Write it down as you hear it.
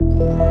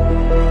The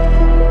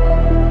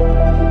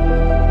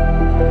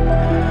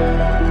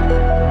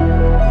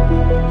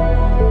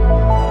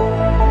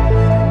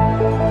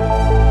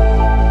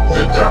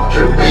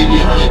Dr.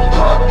 Radionik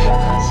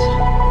Podcast.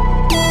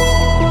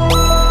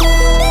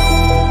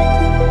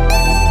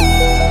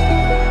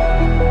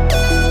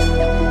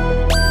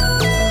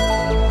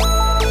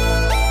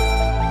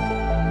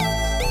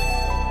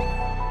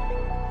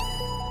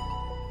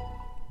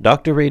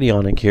 Dr.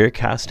 Radionik here,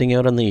 casting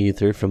out on the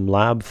ether from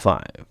Lab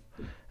 5.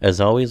 As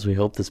always, we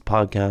hope this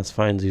podcast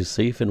finds you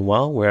safe and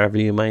well wherever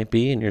you might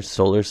be in your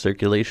solar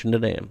circulation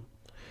today.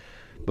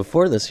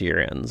 Before this year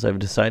ends, I've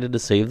decided to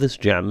save this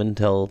gem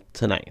until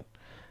tonight.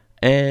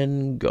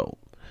 And go.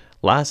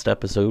 Last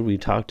episode, we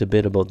talked a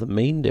bit about the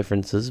main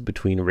differences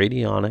between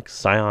radionics,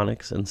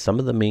 psionics, and some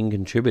of the main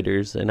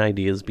contributors and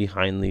ideas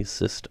behind these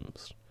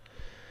systems.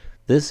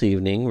 This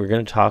evening, we're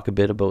going to talk a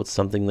bit about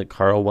something that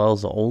Carl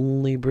Wells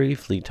only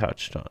briefly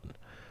touched on,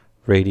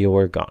 radio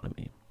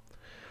orgonomy.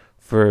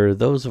 For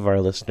those of our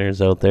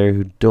listeners out there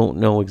who don't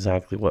know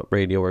exactly what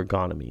radio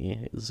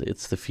orgonomy is,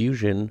 it's the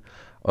fusion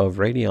of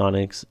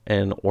radionics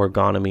and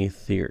orgonomy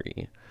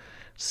theory.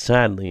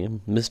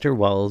 Sadly, Mr.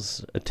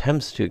 Wells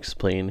attempts to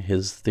explain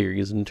his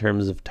theories in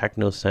terms of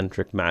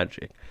technocentric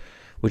magic,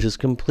 which is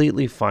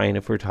completely fine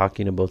if we're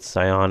talking about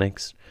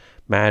psionics,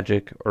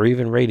 magic, or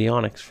even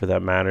radionics for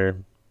that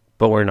matter,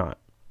 but we're not.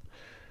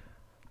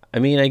 I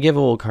mean, I give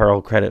old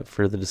Carl credit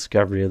for the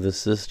discovery of this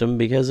system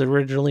because it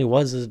originally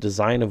was his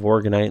design of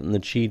orgonite and the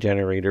chi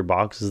generator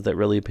boxes that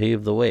really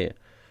paved the way.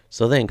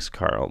 So thanks,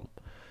 Carl.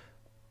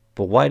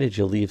 But why did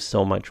you leave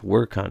so much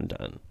work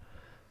undone?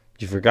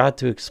 You forgot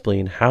to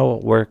explain how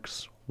it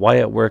works, why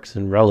it works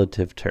in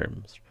relative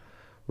terms.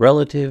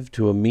 Relative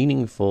to a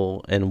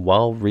meaningful and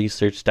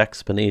well-researched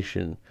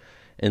explanation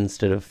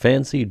instead of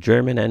fancy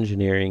German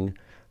engineering,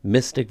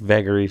 mystic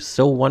vagary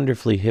so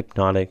wonderfully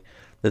hypnotic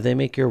that they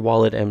make your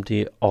wallet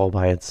empty all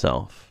by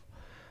itself.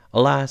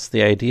 Alas,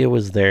 the idea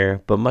was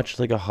there, but much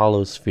like a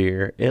hollow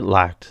sphere, it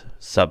lacked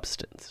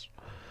substance.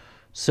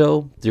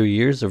 So, through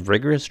years of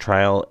rigorous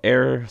trial,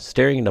 error,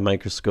 staring into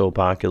microscope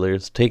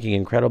oculars, taking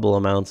incredible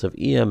amounts of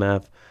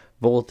EMF,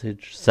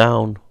 voltage,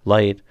 sound,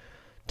 light,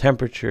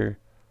 temperature,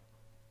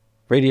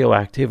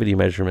 radioactivity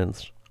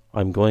measurements,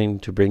 I'm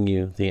going to bring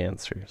you the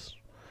answers.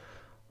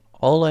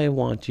 All I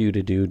want you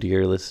to do,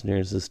 dear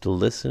listeners, is to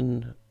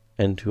listen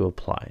and to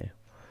apply.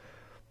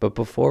 But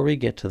before we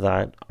get to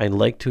that, I'd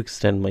like to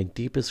extend my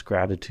deepest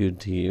gratitude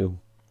to you,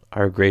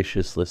 our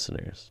gracious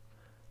listeners.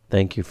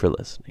 Thank you for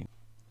listening.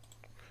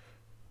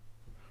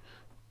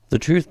 The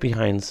truth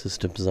behind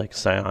systems like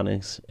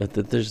psionics is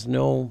that there's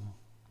no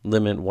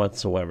limit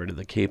whatsoever to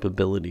the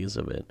capabilities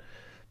of it,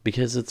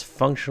 because it's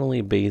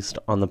functionally based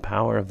on the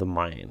power of the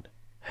mind,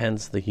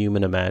 hence the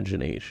human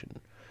imagination.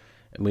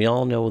 And we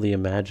all know the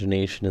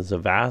imagination is a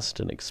vast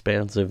and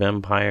expansive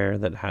empire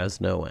that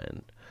has no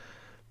end.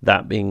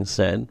 That being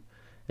said,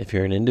 if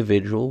you're an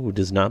individual who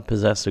does not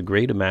possess a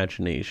great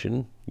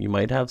imagination, you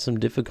might have some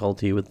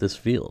difficulty with this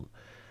field.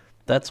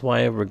 That's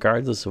why,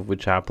 regardless of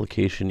which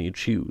application you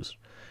choose,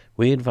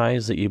 we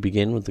advise that you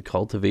begin with the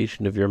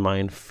cultivation of your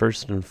mind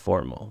first and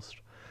foremost.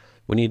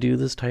 When you do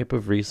this type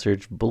of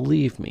research,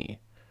 believe me,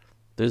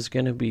 there's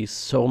going to be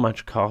so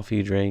much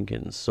coffee drank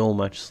and so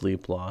much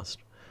sleep lost.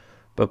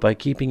 But by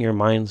keeping your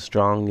mind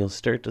strong, you'll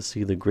start to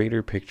see the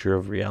greater picture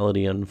of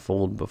reality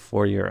unfold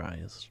before your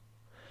eyes.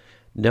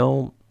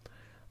 No,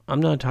 I'm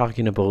not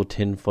talking about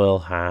tinfoil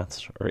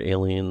hats or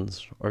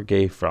aliens or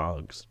gay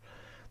frogs.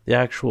 The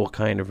actual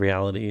kind of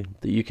reality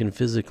that you can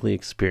physically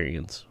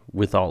experience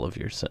with all of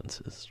your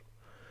senses.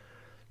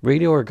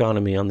 Radio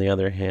orgonomy, on the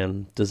other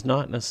hand, does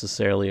not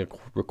necessarily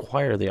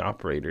require the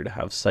operator to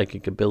have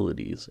psychic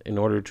abilities in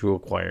order to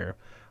acquire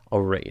a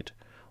rate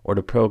or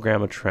to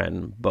program a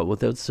trend, but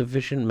without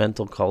sufficient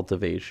mental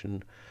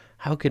cultivation,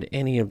 how could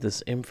any of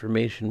this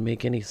information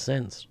make any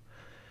sense?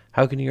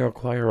 How can you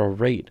acquire a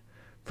rate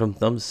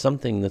from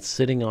something that's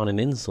sitting on an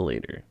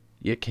insulator?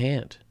 You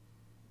can't,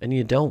 and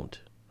you don't.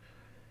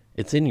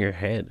 It's in your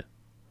head.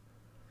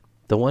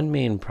 The one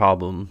main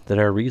problem that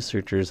our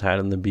researchers had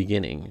in the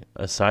beginning,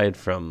 aside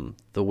from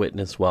the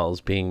witness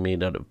wells being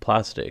made out of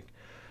plastic,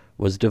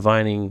 was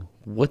divining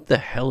what the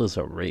hell is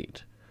a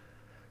rate.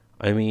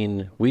 I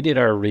mean, we did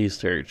our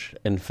research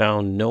and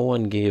found no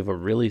one gave a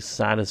really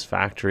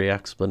satisfactory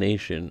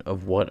explanation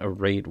of what a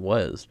rate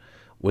was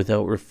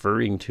without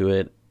referring to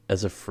it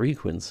as a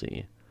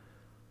frequency.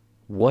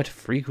 What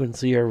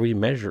frequency are we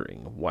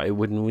measuring? Why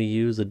wouldn't we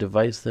use a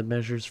device that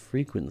measures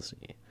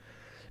frequency?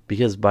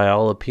 Because by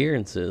all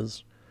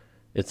appearances,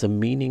 it's a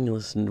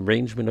meaningless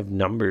arrangement of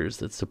numbers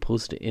that's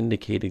supposed to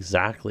indicate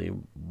exactly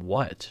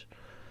what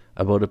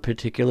about a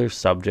particular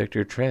subject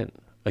or trend.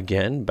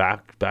 Again,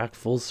 back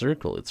full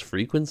circle. It's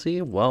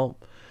frequency? Well,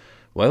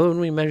 why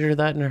wouldn't we measure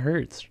that in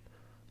hertz?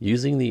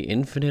 Using the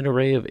infinite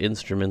array of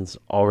instruments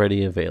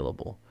already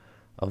available.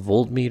 A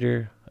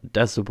voltmeter, a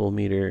decibel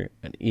meter,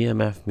 an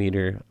EMF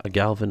meter, a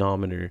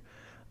galvanometer,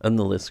 and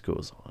the list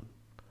goes on.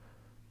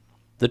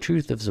 The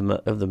truth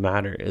of the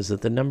matter is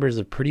that the numbers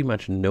have pretty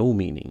much no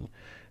meaning,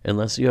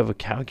 unless you have a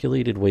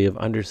calculated way of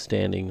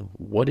understanding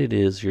what it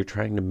is you're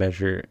trying to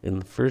measure in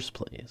the first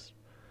place.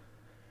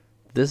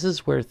 This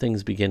is where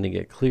things begin to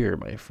get clear,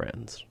 my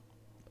friends.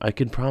 I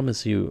can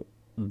promise you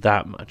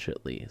that much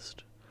at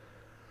least.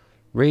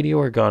 Radio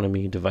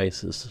ergonomy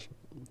devices,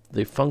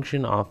 they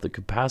function off the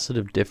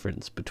capacitive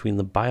difference between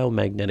the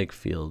biomagnetic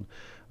field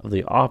of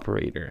the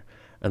operator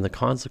and the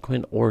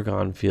consequent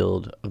orgone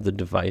field of the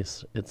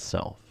device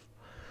itself.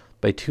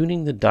 By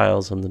tuning the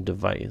dials on the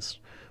device,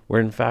 we're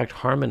in fact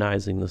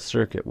harmonizing the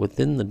circuit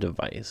within the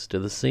device to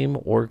the same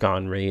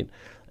orgone rate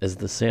as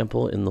the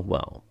sample in the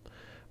well.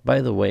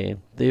 By the way,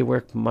 they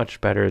work much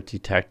better at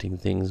detecting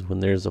things when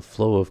there's a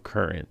flow of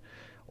current,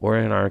 or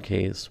in our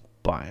case,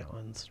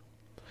 bions.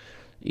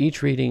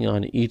 Each reading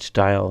on each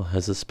dial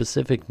has a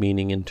specific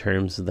meaning in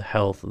terms of the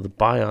health of the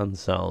bion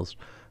cells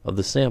of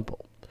the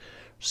sample.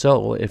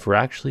 So, if we're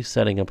actually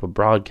setting up a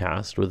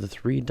broadcast with a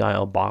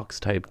 3-dial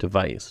box-type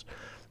device,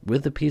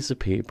 with a piece of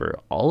paper,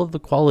 all of the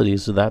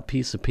qualities of that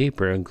piece of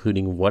paper,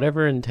 including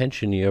whatever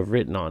intention you have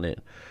written on it,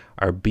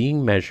 are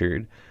being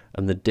measured,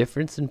 and the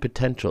difference in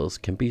potentials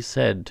can be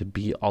said to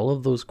be all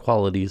of those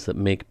qualities that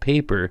make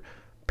paper,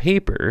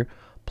 paper,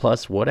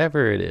 plus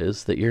whatever it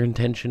is that your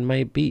intention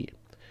might be.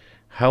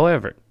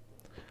 However,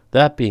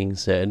 that being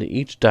said,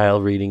 each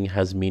dial reading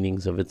has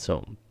meanings of its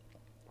own.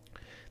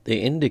 They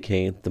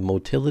indicate the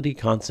motility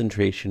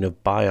concentration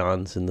of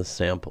bions in the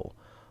sample.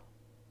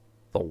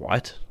 The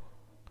what?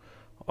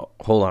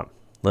 Hold on,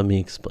 let me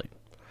explain.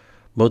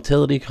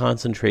 Motility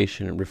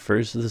concentration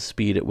refers to the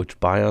speed at which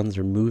bions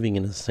are moving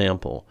in a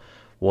sample,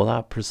 while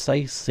that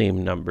precise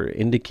same number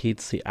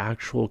indicates the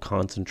actual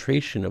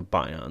concentration of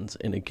bions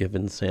in a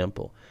given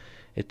sample.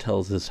 It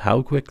tells us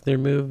how quick they're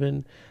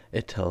moving,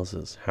 it tells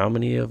us how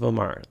many of them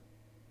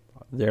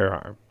there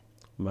are.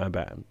 My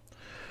bad.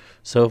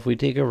 So if we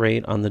take a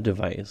rate on the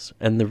device,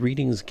 and the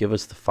readings give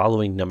us the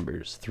following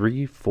numbers,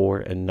 3, 4,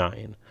 and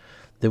 9,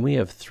 then we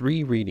have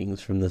 3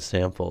 readings from the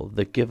sample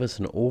that give us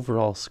an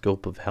overall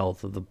scope of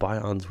health of the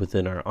bions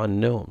within our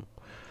unknown.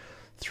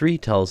 3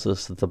 tells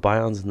us that the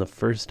bions in the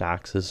first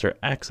axis, or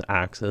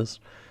x-axis,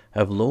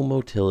 have low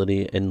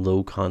motility and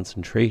low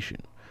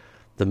concentration.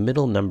 The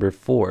middle number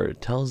 4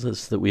 tells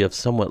us that we have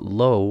somewhat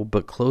low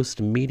but close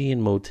to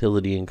median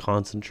motility and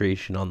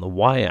concentration on the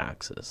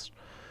y-axis.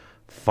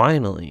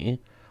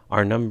 Finally,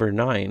 our number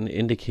 9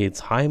 indicates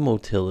high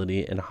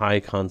motility and high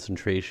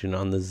concentration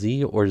on the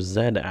z or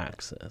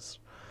z-axis.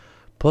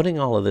 Putting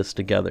all of this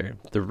together,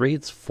 the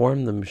rates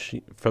from the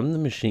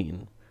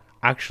machine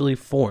actually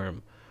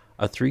form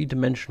a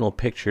 3-dimensional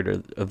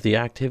picture of the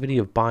activity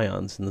of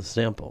bions in the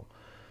sample.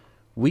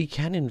 We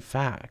can in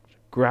fact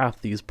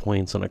graph these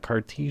points on a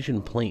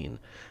Cartesian plane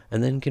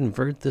and then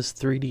convert this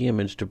 3D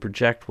image to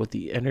project what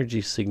the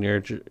energy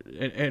signature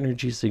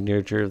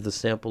of the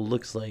sample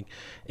looks like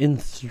in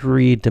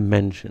 3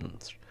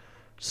 dimensions.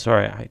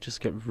 Sorry, I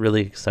just get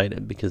really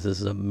excited because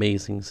this is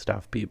amazing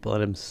stuff, people,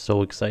 and I'm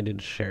so excited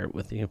to share it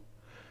with you.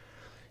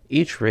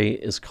 Each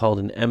rate is called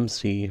an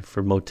MC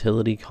for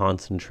motility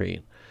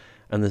concentrate,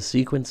 and the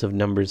sequence of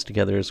numbers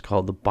together is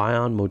called the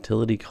Bion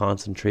Motility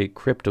Concentrate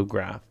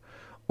Cryptograph,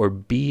 or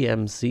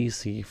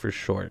BMCC for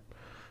short.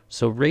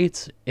 So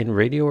rates in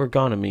radio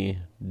ergonomy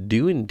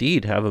do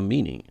indeed have a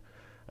meaning,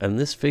 and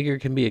this figure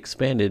can be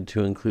expanded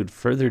to include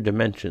further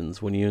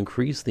dimensions when you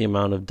increase the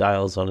amount of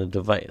dials on a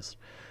device.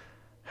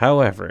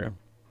 However,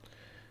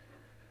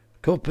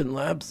 Copen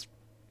Labs,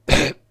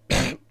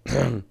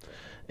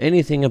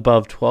 anything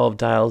above 12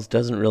 dials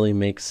doesn't really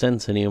make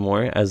sense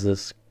anymore, as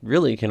this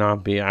really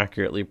cannot be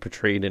accurately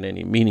portrayed in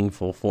any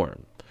meaningful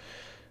form.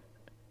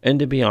 And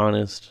to be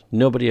honest,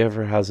 nobody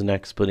ever has an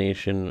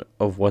explanation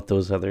of what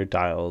those other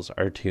dials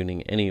are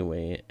tuning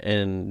anyway,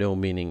 and no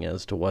meaning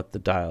as to what the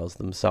dials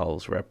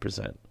themselves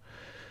represent.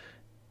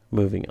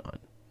 Moving on.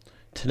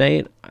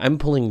 Tonight, I'm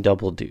pulling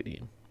double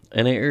duty,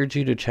 and I urge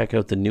you to check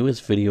out the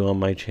newest video on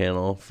my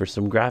channel for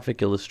some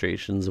graphic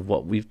illustrations of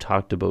what we've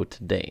talked about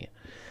today.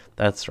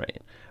 That's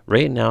right.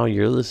 Right now,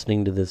 you're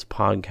listening to this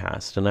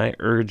podcast, and I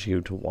urge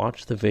you to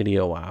watch the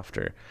video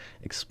after,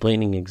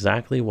 explaining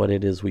exactly what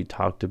it is we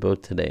talked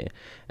about today.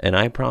 And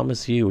I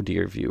promise you,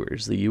 dear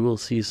viewers, that you will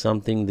see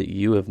something that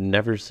you have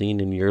never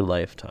seen in your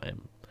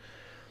lifetime.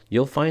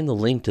 You'll find the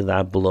link to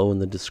that below in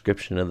the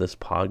description of this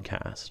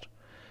podcast.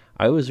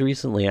 I was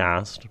recently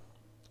asked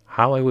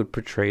how I would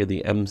portray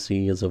the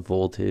MC as a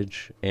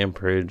voltage,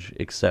 amperage,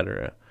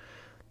 etc.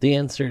 The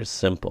answer is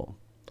simple.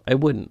 I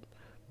wouldn't,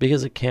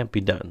 because it can't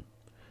be done.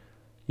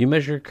 You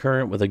measure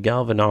current with a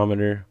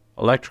galvanometer,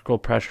 electrical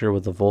pressure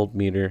with a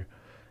voltmeter,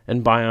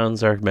 and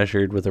bions are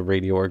measured with a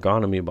radio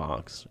ergonomy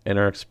box and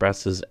are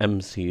expressed as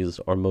MCs,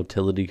 or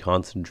motility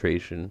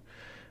concentration,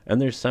 and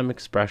their sum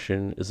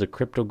expression is a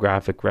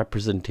cryptographic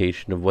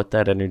representation of what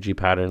that energy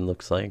pattern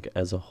looks like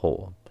as a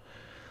whole.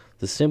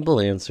 The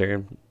simple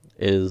answer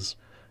is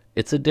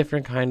it's a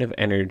different kind of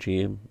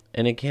energy,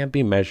 and it can't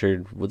be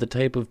measured with the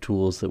type of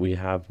tools that we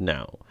have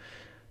now.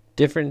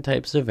 Different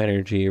types of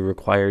energy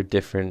require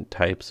different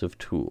types of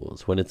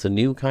tools. When it's a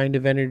new kind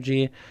of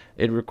energy,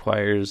 it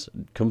requires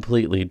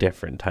completely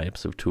different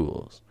types of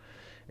tools.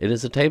 It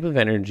is a type of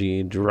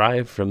energy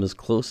derived from as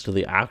close to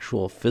the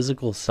actual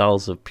physical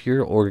cells of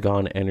pure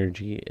orgone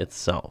energy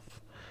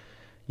itself.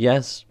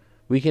 Yes,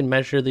 we can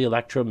measure the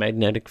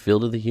electromagnetic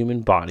field of the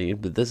human body,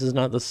 but this is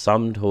not the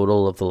sum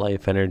total of the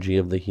life energy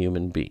of the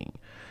human being.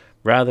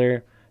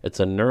 Rather, it's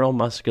a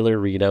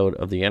neuromuscular readout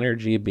of the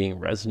energy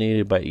being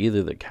resonated by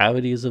either the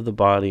cavities of the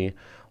body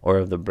or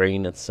of the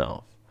brain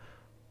itself.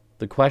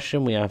 The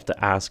question we have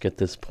to ask at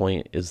this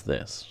point is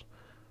this: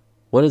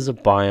 what is a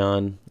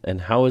bion,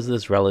 and how is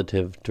this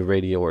relative to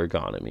radio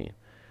ergonomy?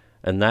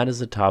 And that is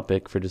a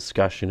topic for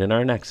discussion in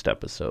our next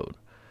episode.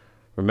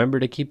 Remember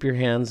to keep your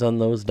hands on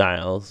those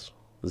dials.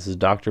 This is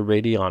Dr.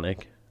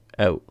 Radionik,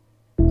 out.